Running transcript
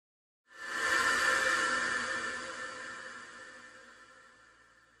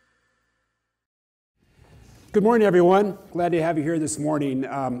Good morning, everyone. Glad to have you here this morning.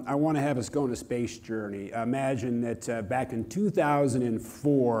 I want to have us go on a space journey. Imagine that back in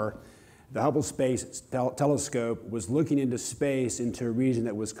 2004, the Hubble Space Telescope was looking into space into a region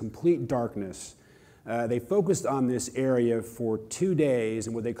that was complete darkness. They focused on this area for 2 days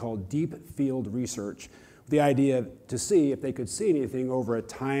in what they called deep field research, with the idea to see if they could see anything over a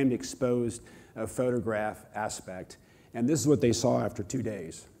timed exposed photograph aspect. And this is what they saw after 2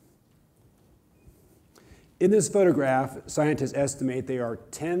 days. In this photograph, scientists estimate there are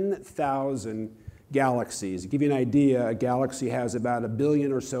 10,000 galaxies. To give you an idea, a galaxy has about 1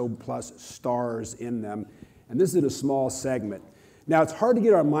 billion or so plus stars in them, and this is a small segment. Now, it's hard to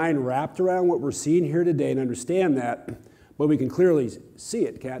get our mind wrapped around what we're seeing here today and understand that, but we can clearly see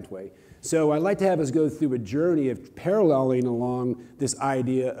it, can't we? So I'd like to have us go through a journey of paralleling along this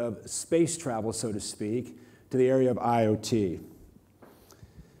idea of space travel, so to speak, to the area of IoT.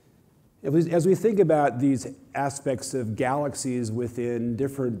 As we think about these aspects of galaxies within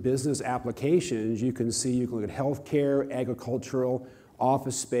different business applications, you can look at healthcare, agricultural,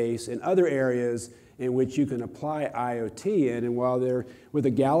 office space, and other areas in which you can apply IoT in. And while they're with a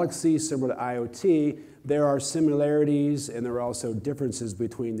galaxy similar to IoT, there are similarities and there are also differences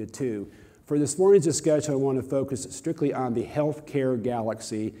between the two. For this morning's discussion, I want to focus strictly on the healthcare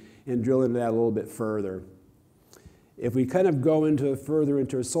galaxy and drill into that a little bit further. If we kind of go further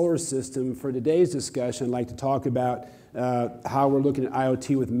into a solar system, for today's discussion, I'd like to talk about how we're looking at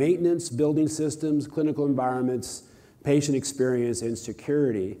IoT with maintenance, building systems, clinical environments, patient experience, and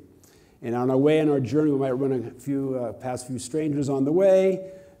security. And on our way on our journey, we might run past a few strangers on the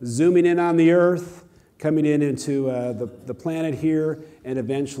way, zooming in on the Earth, coming into the planet here, and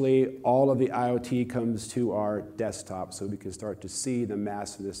eventually all of the IoT comes to our desktop so we can start to see the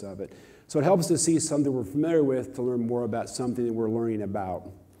massiveness of it. So it helps us to see something we're familiar with to learn more about something that we're learning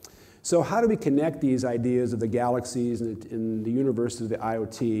about. So how do we connect these ideas of the galaxies and the universe of the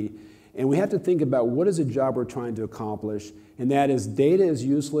IoT? And we have to think about what is the job we're trying to accomplish, and that is data is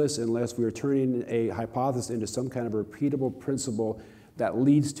useless unless we are turning a hypothesis into some kind of repeatable principle that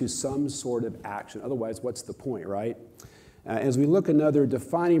leads to some sort of action. Otherwise, what's the point, right? As we look at another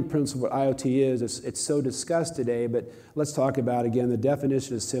defining principle of what IoT is, it's so discussed today, but let's talk about, again, the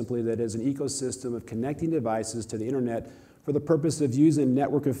definition is simply that it is an ecosystem of connecting devices to the internet for the purpose of using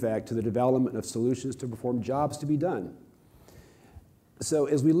network effect to the development of solutions to perform jobs to be done. So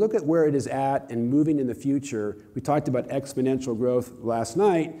as we look at where it is at and moving in the future, we talked about exponential growth last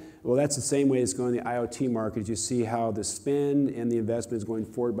night. Well, that's the same way it's going in the IoT market. As you see how the spend and the investment is going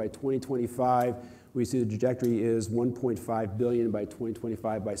forward by 2025. We see the trajectory is 1.5 billion by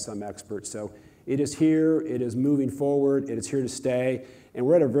 2025 by some experts. So it is here, it is moving forward, it is here to stay, and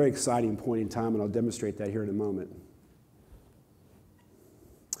we're at a very exciting point in time, and I'll demonstrate that here in a moment.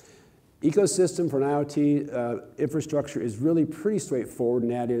 Ecosystem for an IoT infrastructure is really pretty straightforward,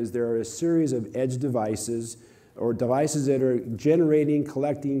 and that is there are a series of edge devices or devices that are generating,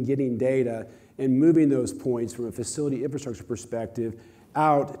 collecting, getting data, and moving those points from a facility infrastructure perspective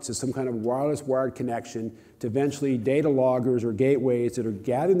out to some kind of wireless wired connection to eventually data loggers or gateways that are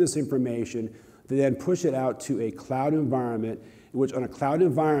gathering this information to then push it out to a cloud environment, in which on a cloud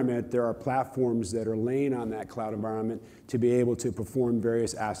environment there are platforms that are laying on that cloud environment to be able to perform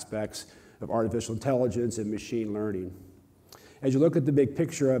various aspects of artificial intelligence and machine learning. As you look at the big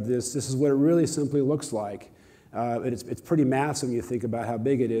picture of this, this is what it really simply looks like. It's pretty massive when you think about how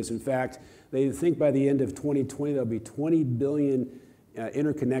big it is. In fact, they think by the end of 2020 there'll be 20 billion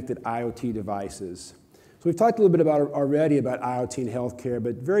interconnected IoT devices. So we've talked a little bit already about IoT and healthcare,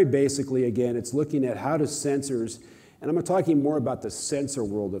 but very basically, again, it's looking at how do sensors, and I'm talking more about the sensor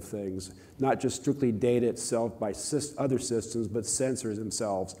world of things, not just strictly data itself by other systems, but sensors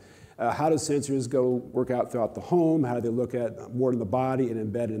themselves. How do sensors work out throughout the home? How do they look at more in the body and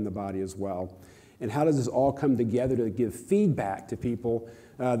embedded in the body as well? And how does this all come together to give feedback to people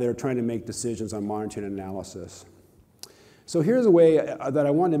that are trying to make decisions on monitoring and analysis? So here's a way that I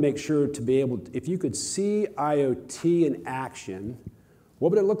wanted to make sure to be able to, if you could see IoT in action,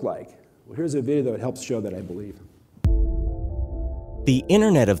 what would it look like? Well, here's a video that helps show that, I believe. The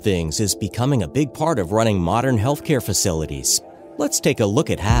Internet of Things is becoming a big part of running modern healthcare facilities. Let's take a look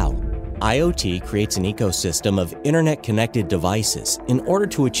at how. IoT creates an ecosystem of internet-connected devices in order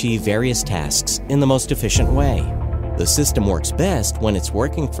to achieve various tasks in the most efficient way. The system works best when it's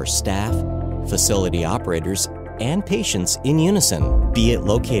working for staff, facility operators, and patients in unison, be it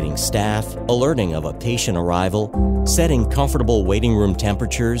locating staff, alerting of a patient arrival, setting comfortable waiting room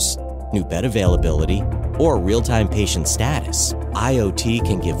temperatures, new bed availability, or real-time patient status. IoT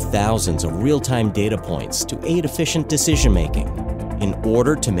can give thousands of real-time data points to aid efficient decision-making. In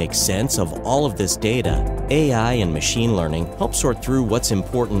order to make sense of all of this data, AI and machine learning help sort through what's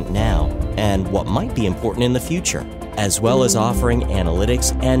important now and what might be important in the future, as well as offering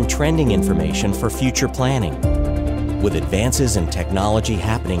analytics and trending information for future planning. With advances in technology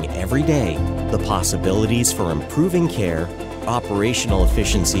happening every day, the possibilities for improving care, operational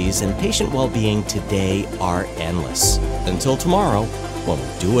efficiencies, and patient well-being today are endless. Until tomorrow, when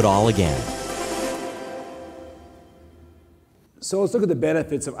we do it all again. So let's look at the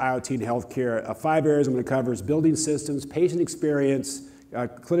benefits of IoT in healthcare. 5 areas I'm going to cover is building systems, patient experience,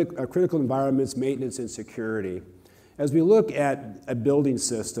 critical environments, maintenance, and security. As we look at a building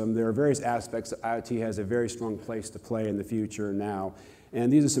system, there are various aspects that IoT has a very strong place to play in the future and now.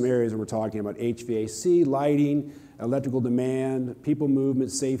 And these are some areas that we're talking about: HVAC, lighting, electrical demand, people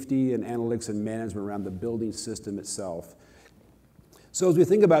movement, safety, and analytics and management around the building system itself. So as we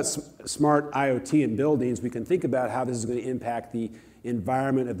think about smart IoT in buildings, we can think about how this is going to impact the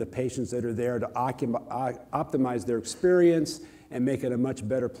environment of the patients that are there to optimize their experience and make it a much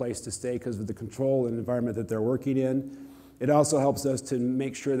better place to stay because of the control and environment that they're working in. It also helps us to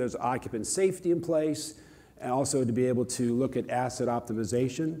make sure there's occupant safety in place and also to be able to look at asset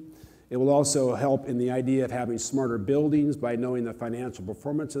optimization. It will also help in the idea of having smarter buildings by knowing the financial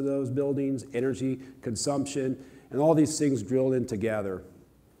performance of those buildings, energy consumption, and all these things drilled in together.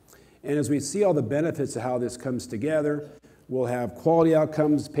 And as we see all the benefits of how this comes together, we'll have quality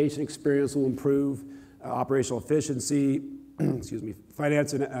outcomes, patient experience will improve, operational efficiency,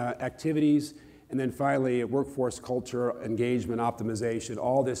 finance and activities, and then finally workforce culture, engagement, optimization,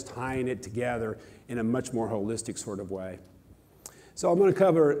 all this tying it together in a much more holistic sort of way. So I'm going to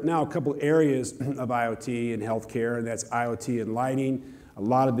cover now a couple areas of IoT in healthcare, and that's IoT and lighting. A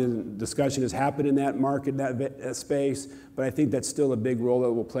lot of the discussion has happened in that market, that space, but I think that's still a big role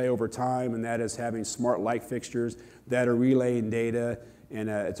that will play over time, and that is having smart light fixtures that are relaying data, and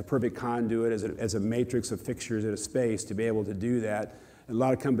it's a perfect conduit as a matrix of fixtures in a space to be able to do that. And a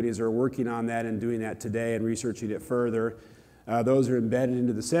lot of companies are working on that and doing that today and researching it further. Those are embedded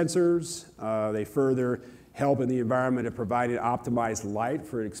into the sensors. They further help in the environment of providing optimized light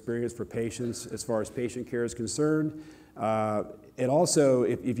for an experience for patients as far as patient care is concerned. It also,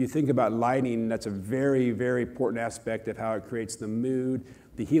 if you think about lighting, that's a very, very important aspect of how it creates the mood,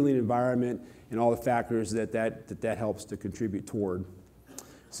 the healing environment, and all the factors that helps to contribute toward.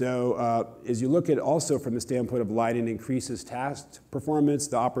 So as you look at also from the standpoint of lighting, increases task performance,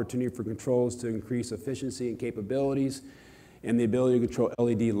 the opportunity for controls to increase efficiency and capabilities, and the ability to control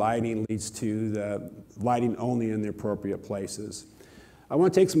LED lighting leads to the lighting only in the appropriate places. I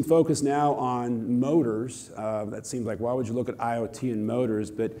want to take some focus now on motors. That seems like, why would you look at IoT and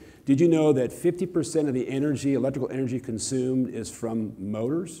motors? But did you know that 50% of the energy, electrical energy consumed is from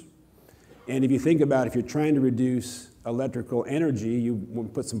motors? And if you think about if you're trying to reduce electrical energy, you want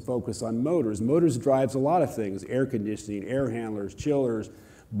to put some focus on motors. Motors drives a lot of things: air conditioning, air handlers, chillers,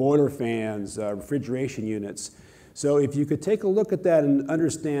 boiler fans, refrigeration units. So if you could take a look at that and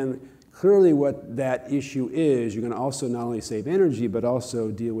understand clearly what that issue is, you're going to also not only save energy, but also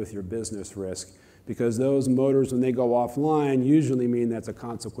deal with your business risk, because those motors, when they go offline, usually mean that's a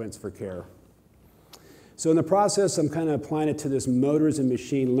consequence for care. So in the process, I'm kind of applying it to this motors and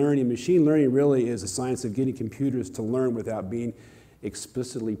machine learning. Machine learning really is a science of getting computers to learn without being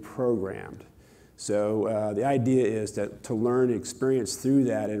explicitly programmed. So the idea is to learn and experience through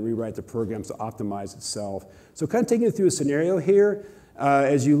that and rewrite the programs to optimize itself. So kind of taking you through a scenario here.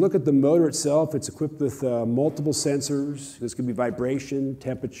 As you look at the motor itself, it's equipped with multiple sensors. This could be vibration,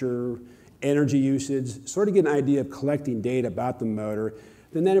 temperature, energy usage, sort of get an idea of collecting data about the motor.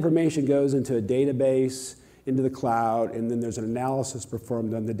 Then that information goes into a database, into the cloud, and then there's an analysis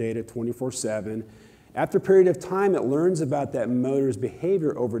performed on the data 24/7. After a period of time, it learns about that motor's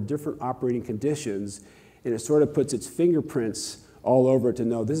behavior over different operating conditions, and it sort of puts its fingerprints all over it to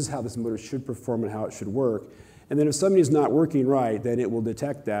know this is how this motor should perform and how it should work. And then if somebody's not working right, then it will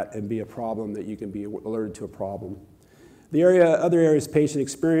detect that and be a problem that you can be alerted to a problem. The other area is patient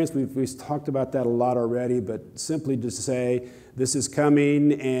experience. We've talked about that a lot already, but simply just to say this is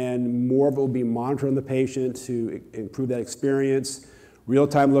coming and more of it will be monitoring the patient to improve that experience.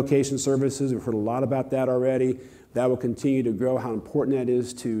 Real-time location services, we've heard a lot about that already. That will continue to grow, how important that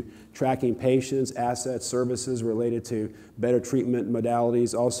is to tracking patients, assets, services related to better treatment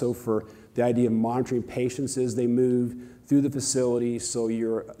modalities, also for the idea of monitoring patients as they move through the facility so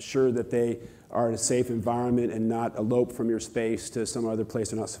you're sure that they are in a safe environment and not elope from your space to some other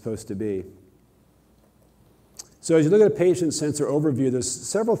place they're not supposed to be. So as you look at a patient sensor overview, there's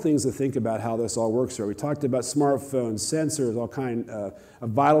several things to think about how this all works here. We talked about smartphones, sensors, all kind of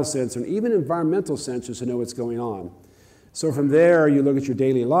vital sensors, and even environmental sensors to know what's going on. So from there, you look at your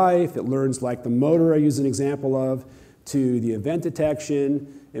daily life. It learns like the motor I use an example of, to the event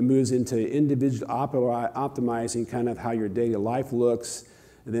detection. It moves into individual optimizing kind of how your daily life looks.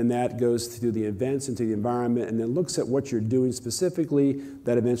 And then that goes through the events into the environment and then looks at what you're doing specifically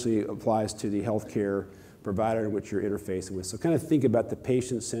that eventually applies to the healthcare provider in which you're interfacing with. So kind of think about the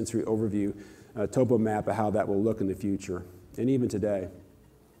patient sensory overview, topo map of how that will look in the future and even today.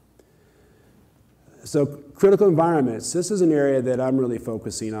 So critical environments, this is an area that I'm really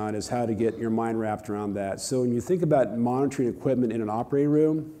focusing on, is how to get your mind wrapped around that. So when you think about monitoring equipment in an operating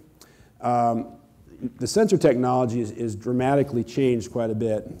room, the sensor technology is dramatically changed quite a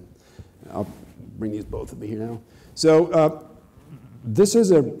bit. I'll bring these both over here now. So this is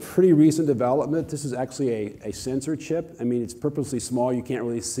a pretty recent development. This is actually a sensor chip. I mean, it's purposely small. You can't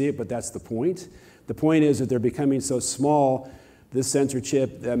really see it, but that's the point. The point is that they're becoming so small, this sensor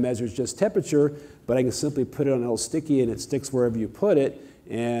chip measures just temperature, but I can simply put it on a little sticky and it sticks wherever you put it,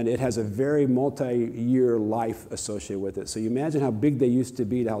 and it has a very multi-year life associated with it. So you imagine how big they used to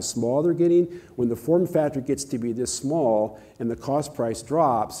be to how small they're getting. When the form factor gets to be this small and the cost price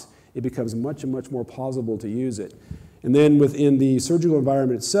drops, it becomes much and much more plausible to use it. And then within the surgical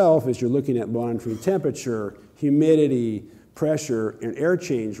environment itself, as you're looking at monitoring temperature, humidity, pressure, and air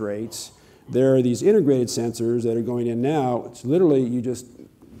change rates, there are these integrated sensors that are going in now. It's literally, you just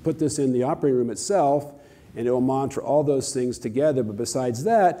put this in the operating room itself, and it will monitor all those things together. But besides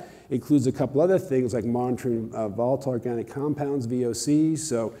that, it includes a couple other things like monitoring volatile organic compounds, VOCs.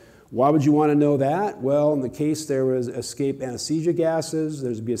 So why would you want to know that? Well, in the case there was escape anesthesia gases,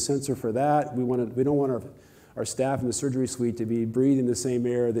 there'd be a sensor for that. We don't want our staff in the surgery suite to be breathing the same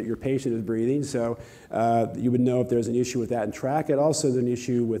air that your patient is breathing. So you would know if there's an issue with that and track it. Also, there's an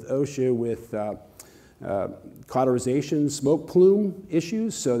issue with OSHA with cauterization, smoke plume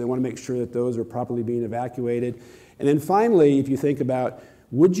issues. So they want to make sure that those are properly being evacuated. And then finally, if you think about,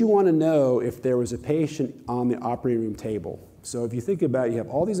 would you want to know if there was a patient on the operating room table? So if you think about it, you have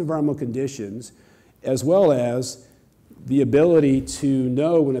all these environmental conditions as well as the ability to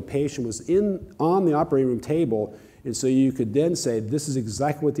know when a patient was on the operating room table, and so you could then say, this is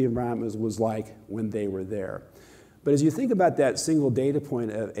exactly what the environment was like when they were there. But as you think about that single data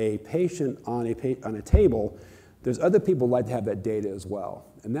point of a patient on a table, there's other people who like to have that data as well.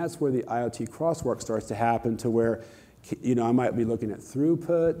 And that's where the IoT crosswalk starts to happen, to where, you know, I might be looking at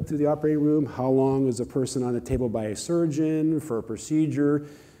throughput through the operating room, how long is a person on the table by a surgeon for a procedure.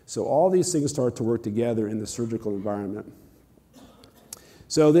 So all these things start to work together in the surgical environment.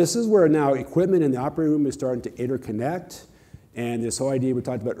 So this is where now equipment in the operating room is starting to interconnect. And this whole idea we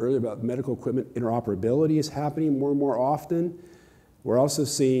talked about earlier about medical equipment interoperability is happening more and more often. We're also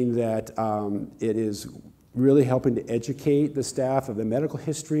seeing that it is really helping to educate the staff of the medical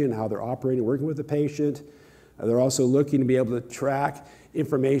history and how they're operating, working with the patient. They're also looking to be able to track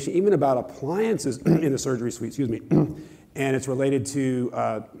information, even about appliances in the surgery suite, excuse me. And it's related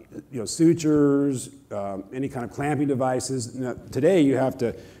to sutures, any kind of clamping devices. Now, today you have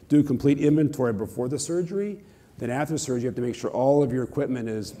to do complete inventory before the surgery. Then after surgery, you have to make sure all of your equipment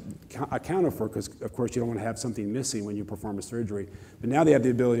is accounted for, because of course you don't want to have something missing when you perform a surgery. But now they have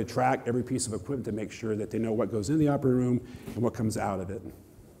the ability to track every piece of equipment to make sure that they know what goes in the operating room and what comes out of it.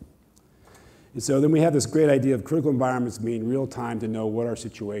 And so then we have this great idea of critical environments being real time to know what our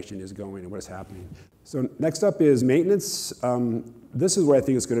situation is going and what's happening. So next up is maintenance. This is where I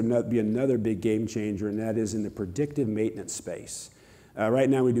think it's going to be another big game changer, and that is in the predictive maintenance space. Right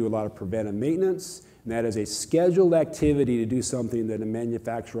now we do a lot of preventive maintenance, and that is a scheduled activity to do something that a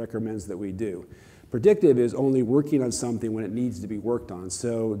manufacturer recommends that we do. Predictive is only working on something when it needs to be worked on.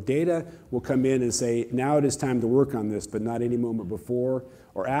 So data will come in and say, now it is time to work on this, but not any moment before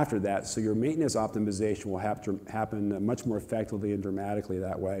or after that. So your maintenance optimization will have to happen much more effectively and dramatically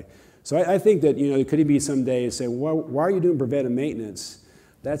that way. So I think that, it could be some days say, well, why are you doing preventive maintenance?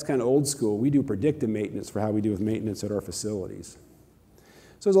 That's kind of old school. We do predictive maintenance for how we do with maintenance at our facilities.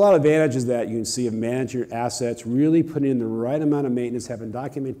 So there's a lot of advantages that you can see of managing your assets, really putting in the right amount of maintenance, having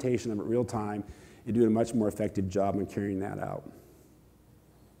documentation of it real time, and doing a much more effective job in carrying that out.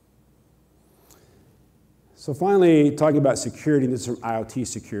 So finally, talking about security, this is from IoT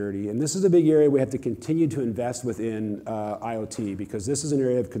security, and this is a big area we have to continue to invest within IoT, because this is an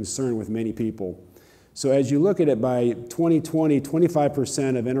area of concern with many people. So as you look at it, by 2020,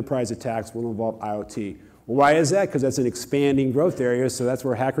 25% of enterprise attacks will involve IoT. Well, why is that? Because that's an expanding growth area, so that's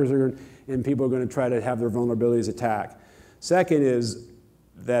where hackers are and people are going to try to have their vulnerabilities attacked. Second is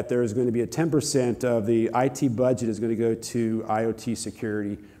that there's going to be a 10% of the IT budget is going to go to IoT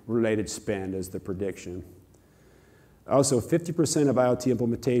security related spend as the prediction. Also, 50% of IoT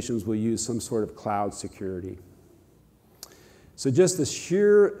implementations will use some sort of cloud security. So just the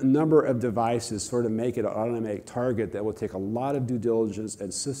sheer number of devices sort of make it an automatic target that will take a lot of due diligence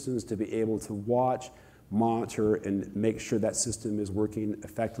and systems to be able to watch, monitor, and make sure that system is working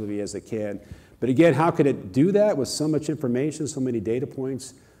effectively as it can. But again, how could it do that with so much information, so many data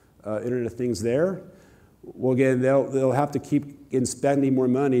points, Internet of Things there? Well, again, they'll have to keep spending more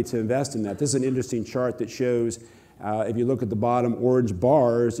money to invest in that. This is an interesting chart that shows, if you look at the bottom orange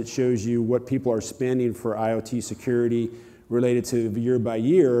bars, it shows you what people are spending for IoT security related to year by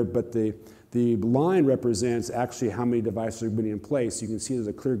year, but the line represents actually how many devices are being in place. You can see there's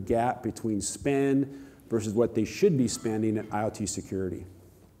a clear gap between spend versus what they should be spending in IoT security.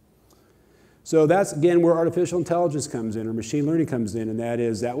 So that's, again, where artificial intelligence comes in, or machine learning comes in, and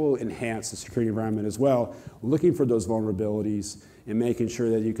that will enhance the security environment as well, looking for those vulnerabilities and making sure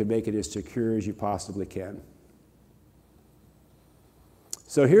that you can make it as secure as you possibly can.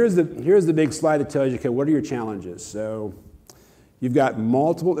 So here's the big slide that tells you, okay, what are your challenges? So you've got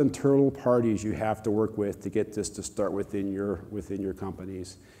multiple internal parties you have to work with to get this to start within your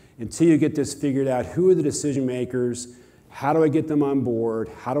companies. Until you get this figured out, who are the decision makers? How do I get them on board?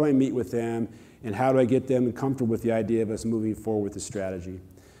 How do I meet with them? And how do I get them comfortable with the idea of us moving forward with the strategy?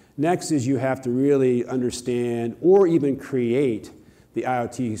 Next is you have to really understand or even create the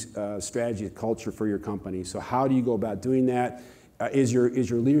IoT strategy culture for your company. So how do you go about doing that? Is your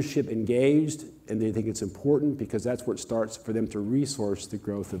leadership engaged and they think it's important? Because that's what starts for them to resource the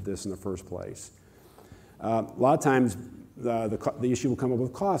growth of this in the first place. A lot of times the issue will come up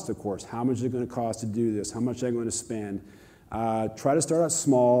with cost, of course. How much is it going to cost to do this? How much am I going to spend? Try to start out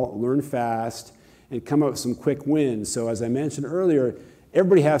small, learn fast, and come up with some quick wins. So as I mentioned earlier,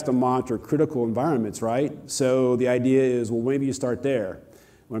 everybody has to monitor critical environments, right? So the idea is, well, maybe you start there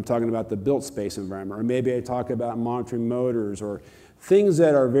when I'm talking about the built space environment, or maybe I talk about monitoring motors, or things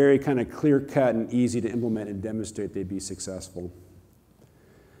that are very kind of clear-cut and easy to implement and demonstrate they'd be successful.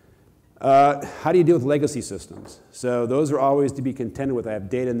 How do you deal with legacy systems? So those are always to be contended with. I have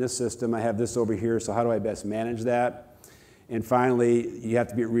data in this system, I have this over here, so how do I best manage that? And finally, you have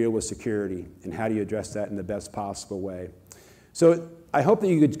to be real with security, and how do you address that in the best possible way? So I hope that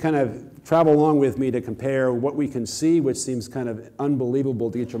you could kind of travel along with me to compare what we can see, which seems kind of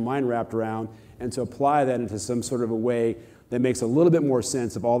unbelievable to get your mind wrapped around, and to apply that into some sort of a way that makes a little bit more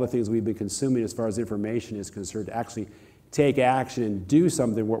sense of all the things we've been consuming as far as information is concerned, to actually take action and do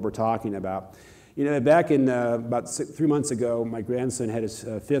something what we're talking about. You know, back in about 3 months ago, my grandson had his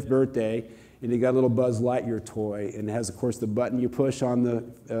 5th birthday, and he got a little Buzz Lightyear toy, and it has, of course, the button you push on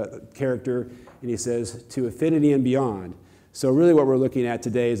the character, and he says, "To infinity and beyond." So really what we're looking at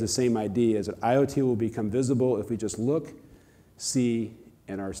today is the same idea, is that IoT will become visible if we just look, see,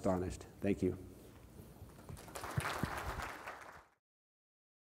 and are astonished. Thank you.